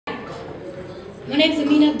My name is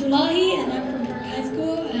Amina Abdullahi, and I'm from Burke High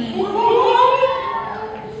School.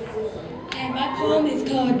 And my poem is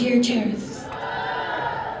called Dear Terrorists.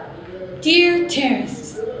 Dear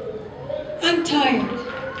terrorists, I'm tired.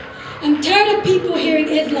 I'm tired of people hearing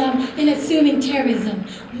Islam and assuming terrorism,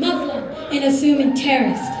 Muslim and assuming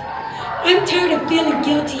terrorist. I'm tired of feeling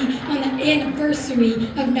guilty on the anniversary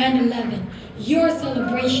of 9/11, your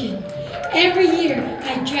celebration. Every year,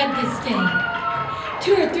 I dread this day.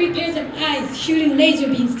 2 or 3 pairs of eyes shooting laser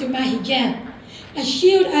beams through my hijab, a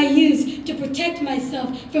shield I use to protect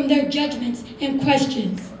myself from their judgments and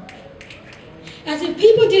questions. As if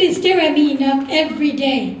people didn't stare at me enough every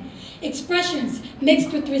day. Expressions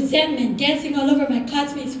mixed with resentment dancing all over my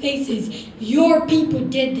classmates' faces. Your people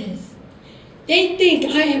did this. They think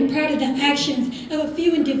I am proud of the actions of a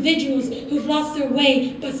few individuals who've lost their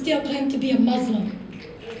way but still claim to be a Muslim.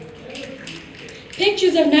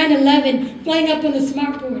 Pictures of 9/11 flying up on the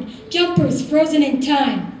smartboard, jumpers frozen in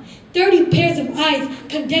time, 30 pairs of eyes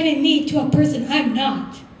condemning me to a person I'm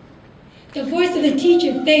not. The voice of the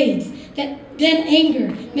teacher fades, then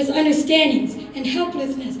anger, misunderstandings, and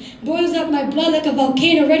helplessness boils up my blood like a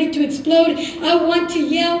volcano ready to explode. I want to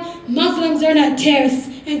yell, Muslims are not terrorists,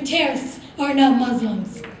 and terrorists are not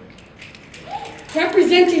Muslims.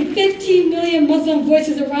 Representing 15 million Muslim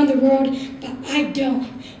voices around the world, but I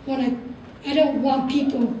don't want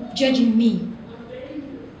people judging me.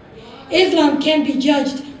 Islam can be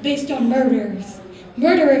judged based on murderers.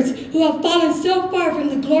 Murderers who have fallen so far from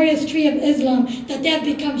the glorious tree of Islam that they have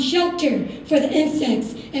become shelter for the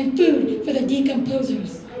insects and food for the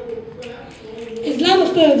decomposers.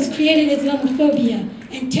 Islamophobes created Islamophobia,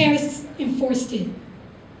 and terrorists enforced it.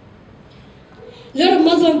 Little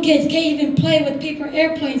Muslim kids can't even play with paper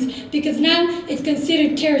airplanes because now it's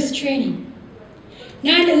considered terrorist training.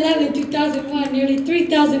 9/11, 2001, nearly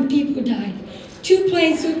 3,000 people died. 2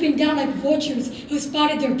 planes swooping down like vultures who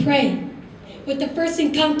spotted their prey. With the first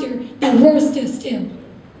encounter, the worst is still.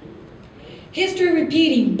 History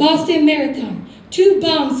repeating, Boston Marathon, 2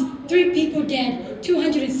 bombs, 3 people dead,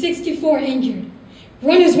 264 injured.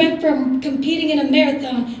 Runners went from competing in a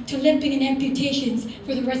marathon to limping and amputations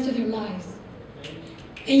for the rest of their lives.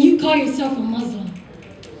 And you call yourself a Muslim.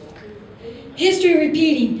 History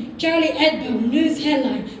repeating, Charlie Hebdo, news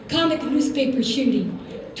headline, comic newspaper shooting,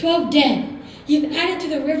 12 dead. You've added to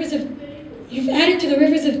the rivers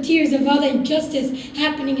of tears of all the injustice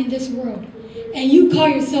happening in this world, and you call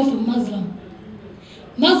yourself a Muslim.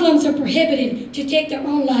 Muslims are prohibited to take their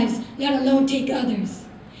own lives, let alone take others.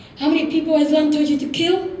 How many people Islam told you to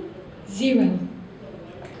kill? 0.